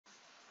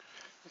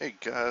Hey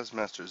guys,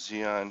 Master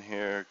Xeon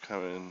here,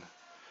 coming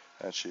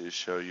at you to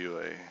show you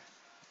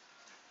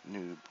a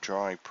new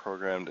drawing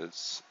program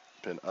that's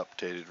been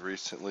updated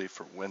recently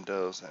for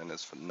Windows and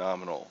is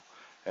phenomenal.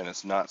 And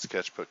it's not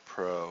Sketchbook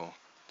Pro.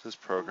 This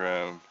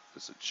program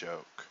is a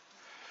joke.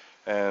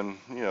 And,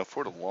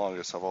 for the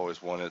longest I've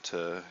always wanted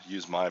to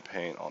use my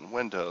paint on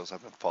Windows.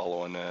 I've been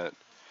following it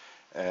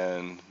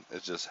and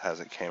it just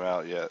hasn't came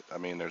out yet. I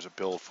mean, there's a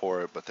build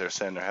for it, but they're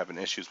saying they're having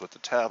issues with the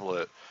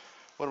tablet.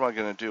 What am I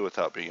going to do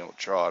without being able to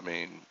draw? I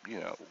mean,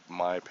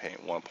 my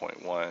paint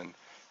 1.1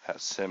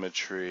 has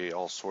symmetry,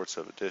 all sorts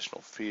of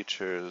additional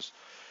features,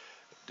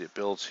 the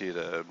ability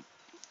to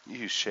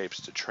use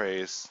shapes to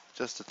trace,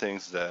 just the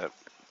things that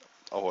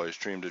I always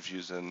dreamed of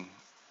using,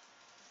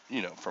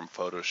 from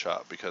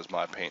Photoshop, because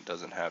my paint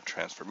doesn't have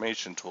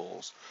transformation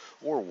tools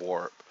or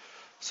warp.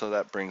 So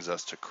that brings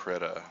us to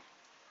Krita.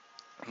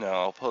 Now,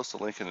 I'll post a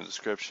link in the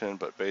description,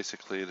 but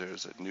basically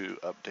there's a new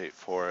update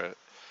for it.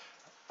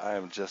 I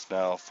am just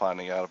now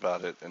finding out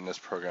about it, and this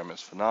program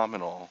is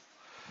phenomenal.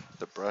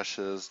 The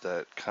brushes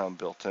that come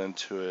built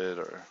into it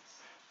are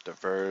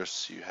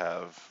diverse. You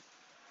have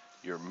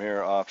your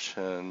mirror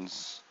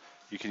options.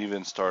 You can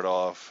even start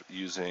off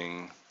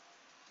using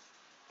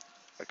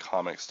a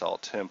comic style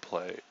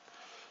template.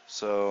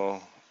 So,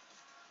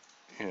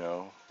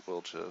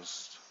 we'll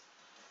just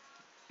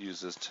use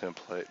this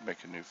template,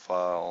 make a new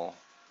file.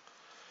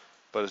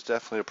 But it's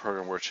definitely a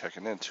program worth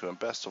checking into, and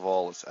best of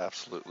all, it's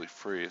absolutely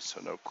free,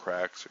 so no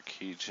cracks or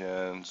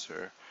keygens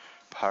or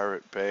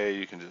Pirate Bay.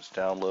 You can just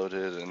download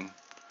it and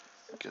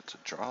get to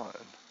drawing.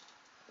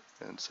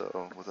 And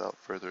so, without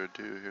further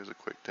ado, here's a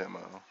quick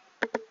demo.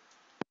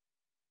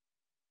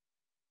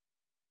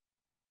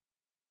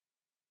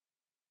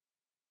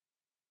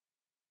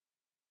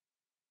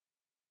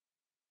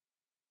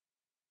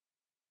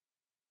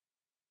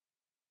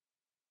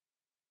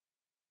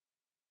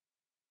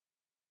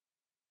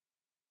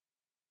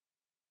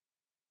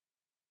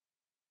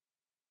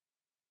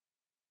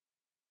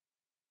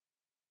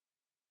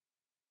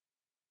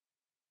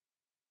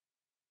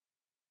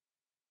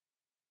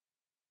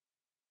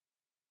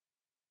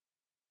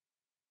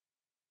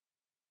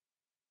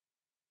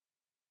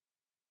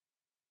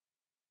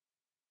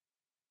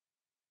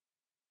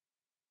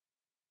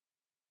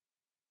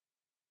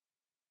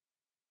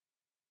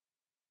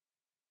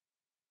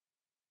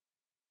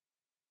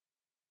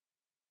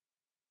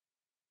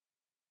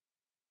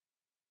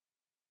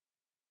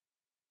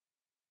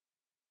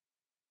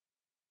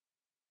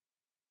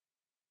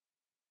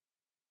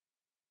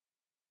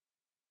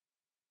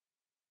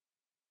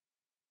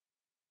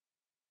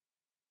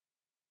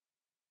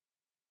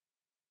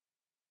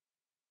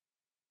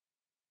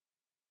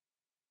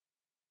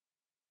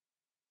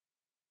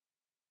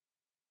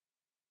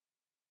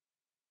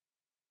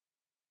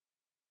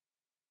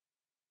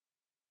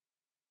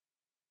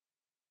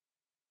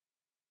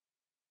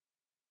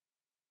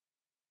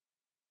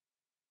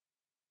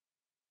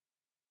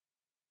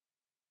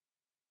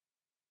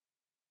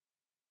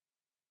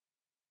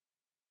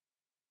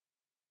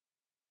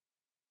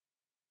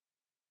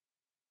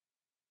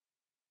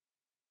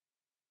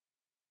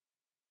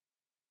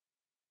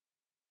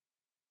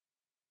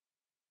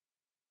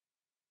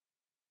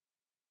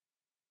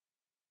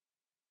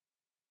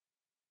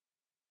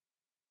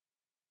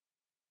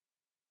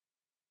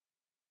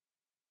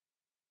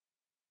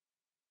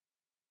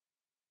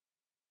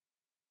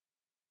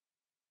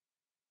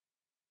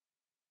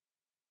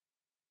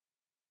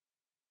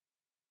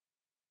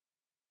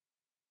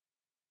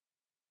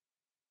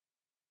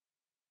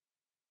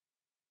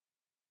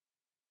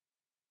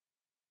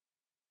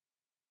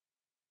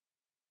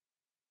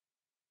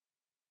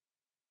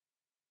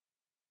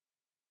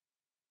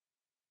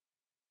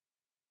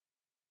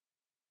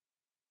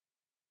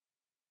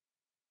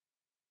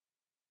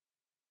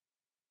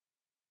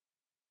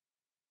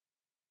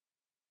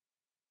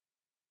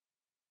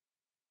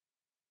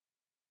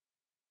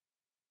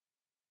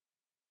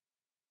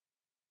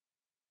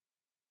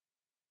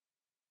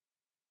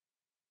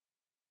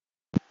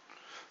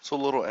 So a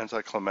little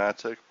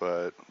anticlimactic,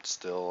 but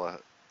still,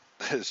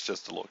 it's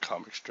just a little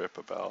comic strip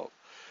about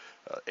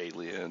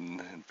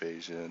alien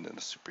invasion and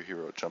a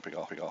superhero jumping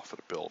off of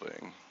a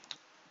building.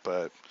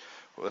 But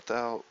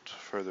without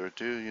further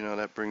ado,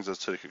 that brings us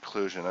to the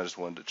conclusion. I just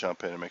wanted to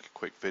jump in and make a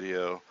quick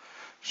video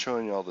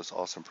showing you all this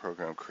awesome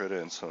program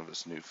Krita and some of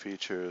its new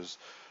features.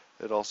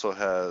 It also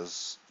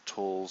has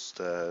tools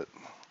that,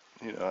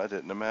 I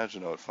didn't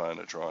imagine I would find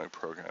a drawing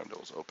program that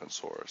was open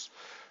source,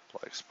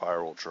 like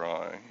spiral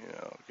drawing.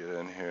 Get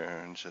in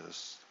here and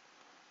just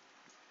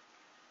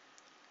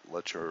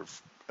let your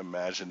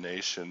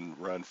imagination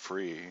run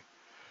free.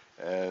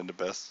 And the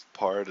best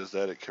part is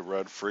that it can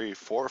run free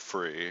for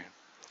free.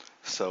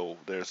 So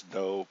there's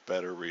no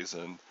better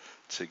reason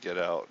to get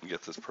out and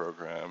get this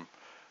program.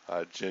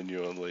 I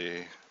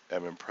genuinely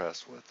am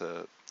impressed with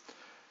it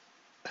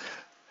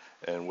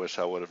and wish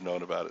I would have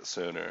known about it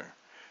sooner.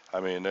 I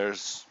mean,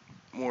 there's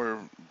more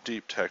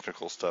deep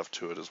technical stuff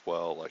to it as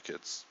well, like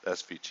its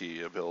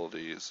SVG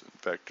abilities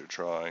and vector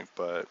drawing,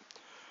 but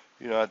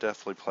I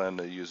definitely plan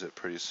to use it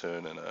pretty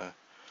soon in a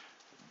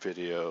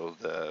video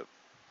that,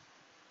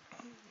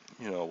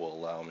 will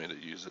allow me to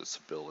use its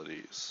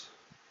abilities.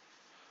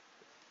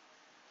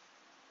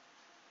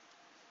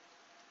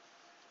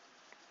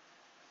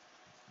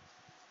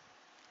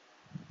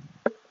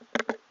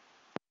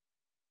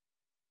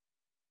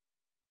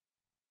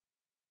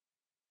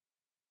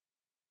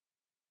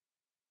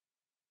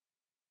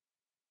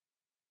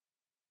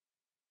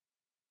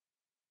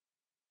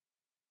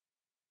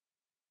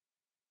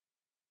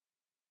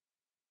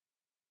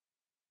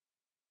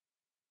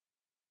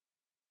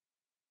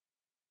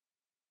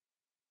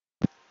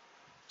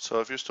 So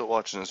if you're still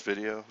watching this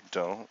video,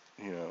 don't,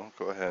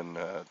 go ahead and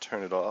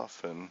turn it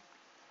off and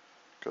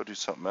go do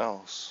something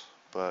else.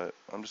 But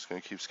I'm just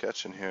going to keep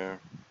sketching here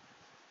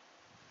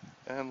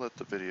and let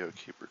the video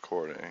keep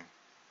recording.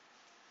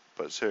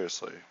 But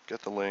seriously,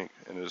 get the link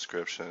in the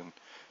description,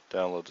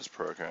 download this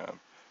program,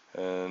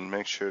 and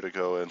make sure to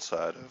go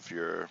inside of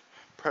your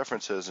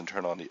preferences and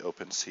turn on the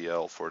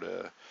OpenCL for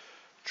the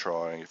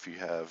drawing if you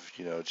have,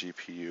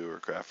 GPU or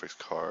graphics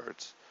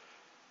cards.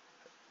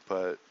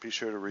 But be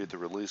sure to read the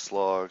release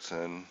logs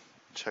and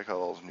check out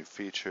all the new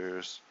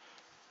features.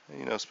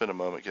 And, spend a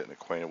moment getting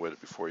acquainted with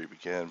it before you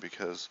begin,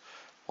 because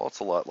while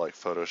it's a lot like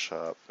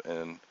Photoshop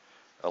and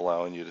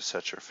allowing you to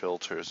set your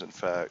filters, in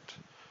fact,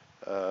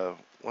 one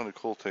of the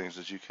cool things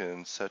is you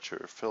can set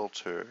your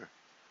filter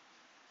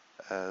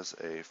as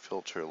a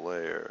filter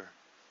layer.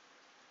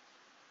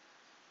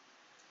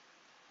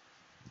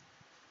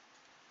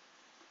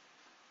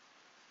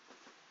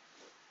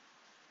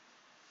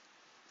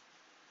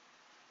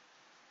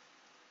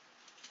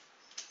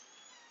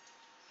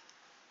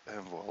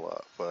 And voila.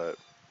 But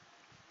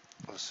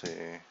let's see.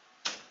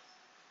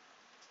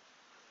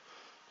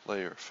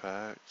 Layer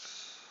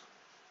effects.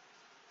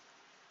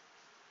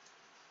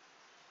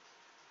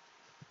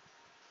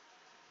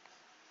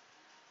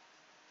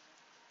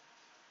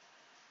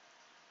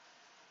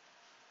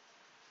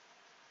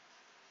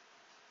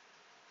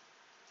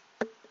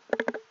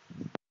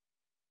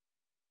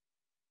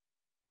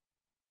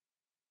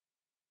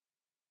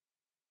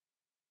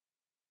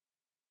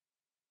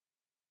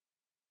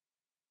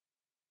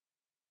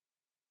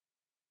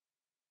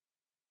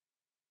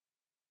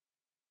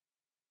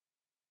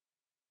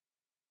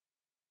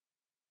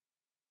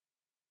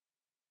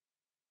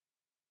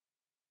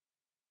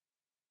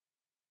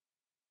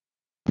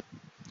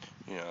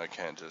 I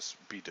can't just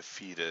be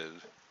defeated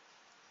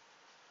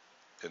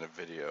in a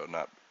video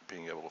not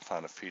being able to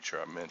find a feature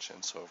I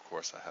mentioned, so of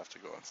course I have to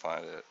go and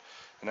find it.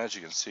 And as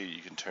you can see,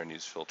 you can turn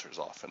these filters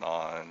off and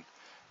on,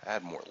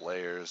 add more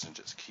layers, and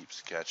just keep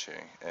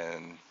sketching,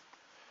 and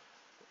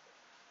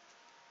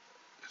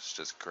it's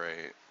just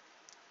great.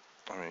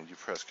 I mean, you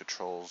press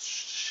Control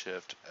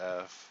Shift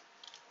F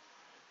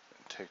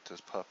and take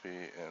this puppy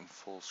in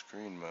full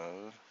screen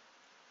mode,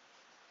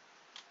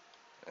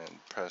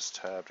 and press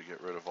Tab to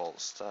get rid of all the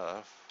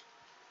stuff,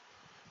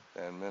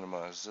 and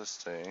minimize this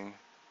thing.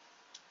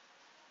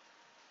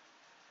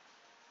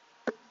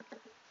 And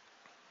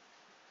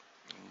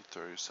you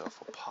throw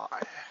yourself a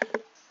pie.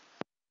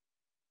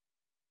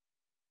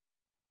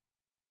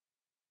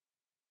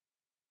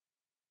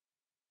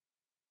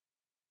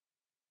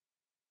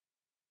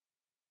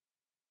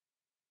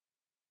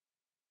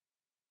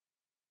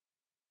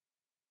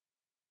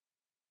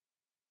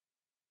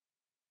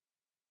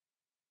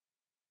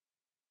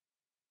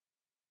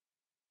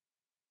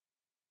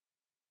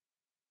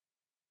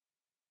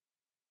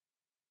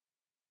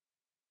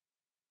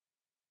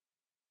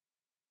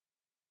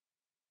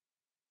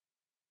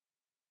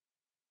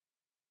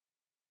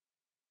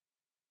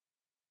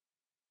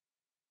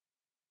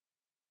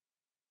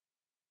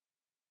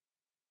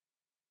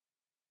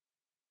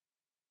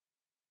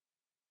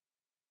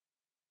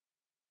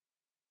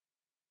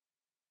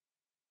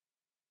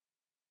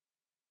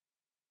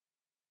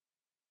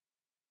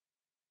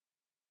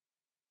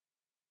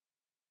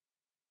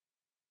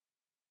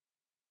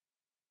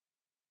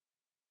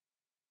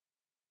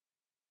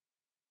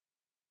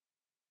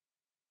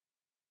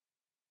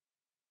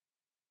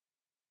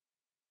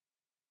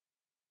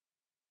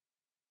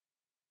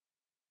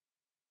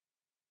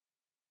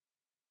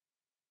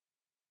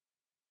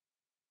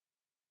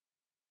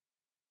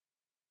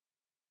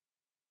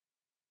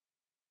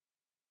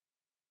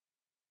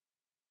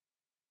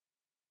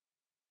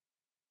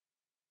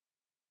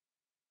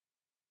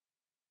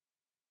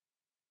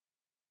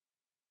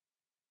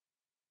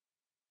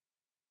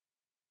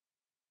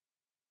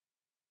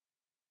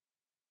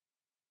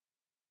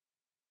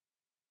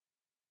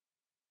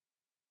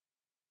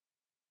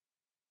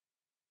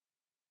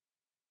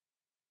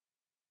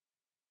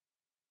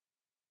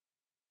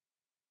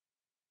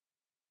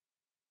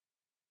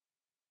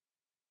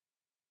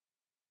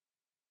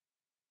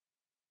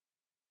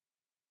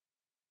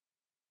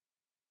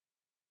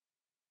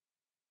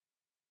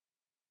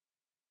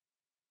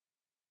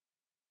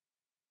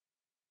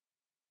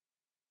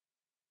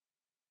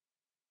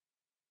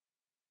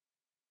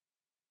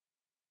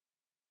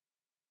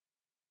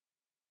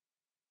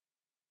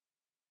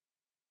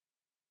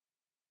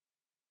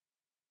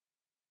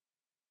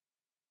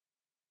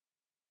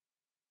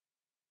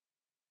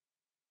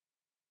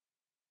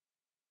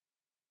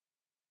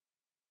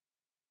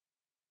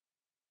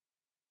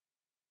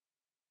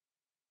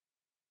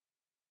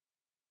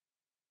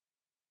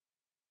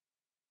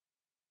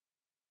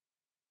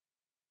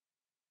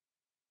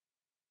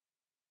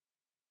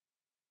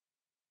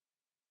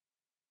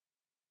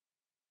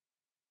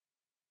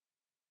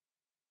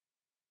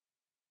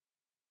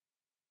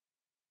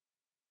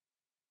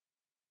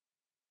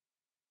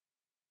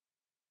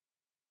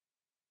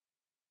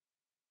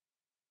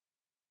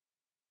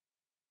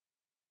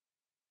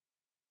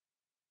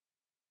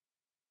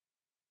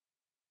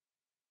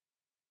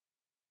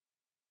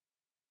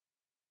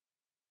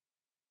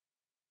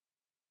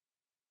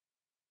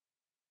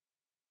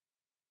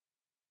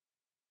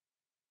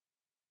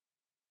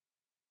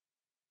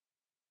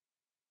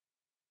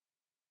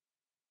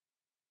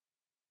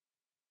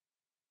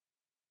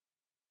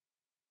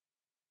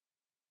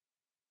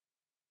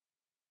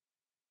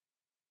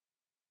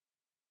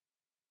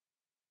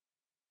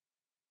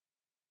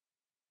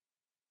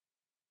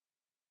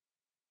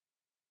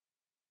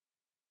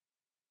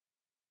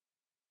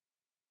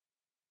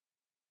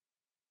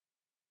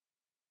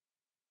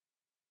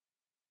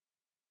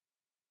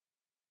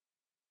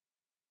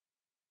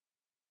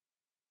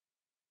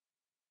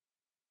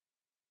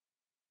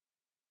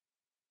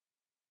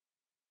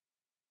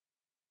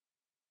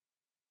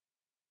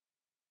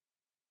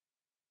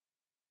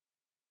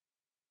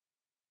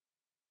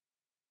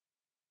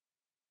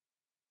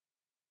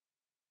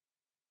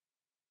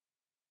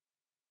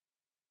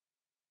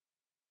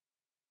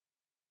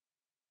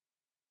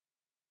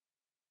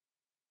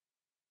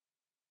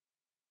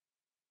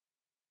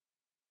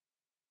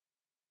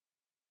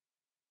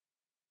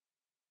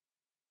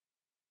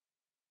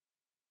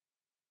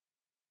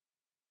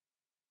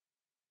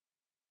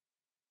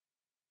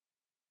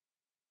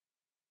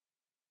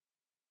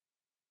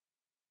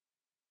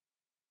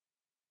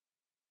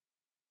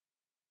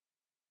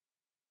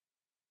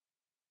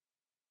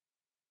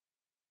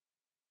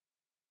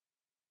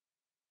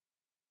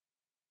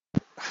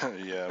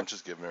 Yeah, I'm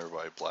just giving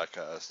everybody black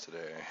eyes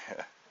today.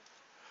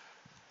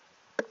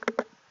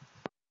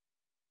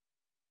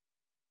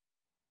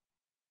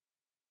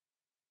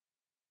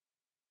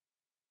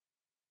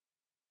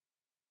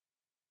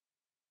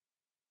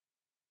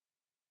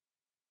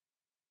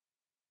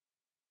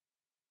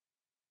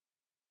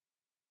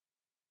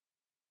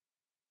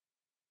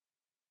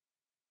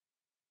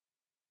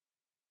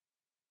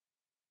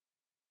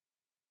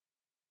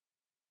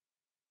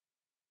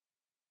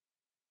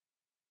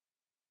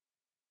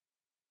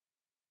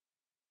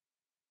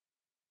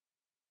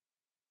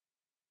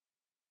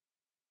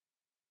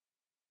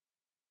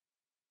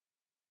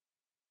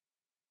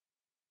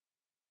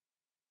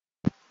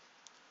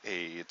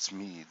 Hey, it's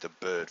me, the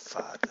bird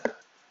father.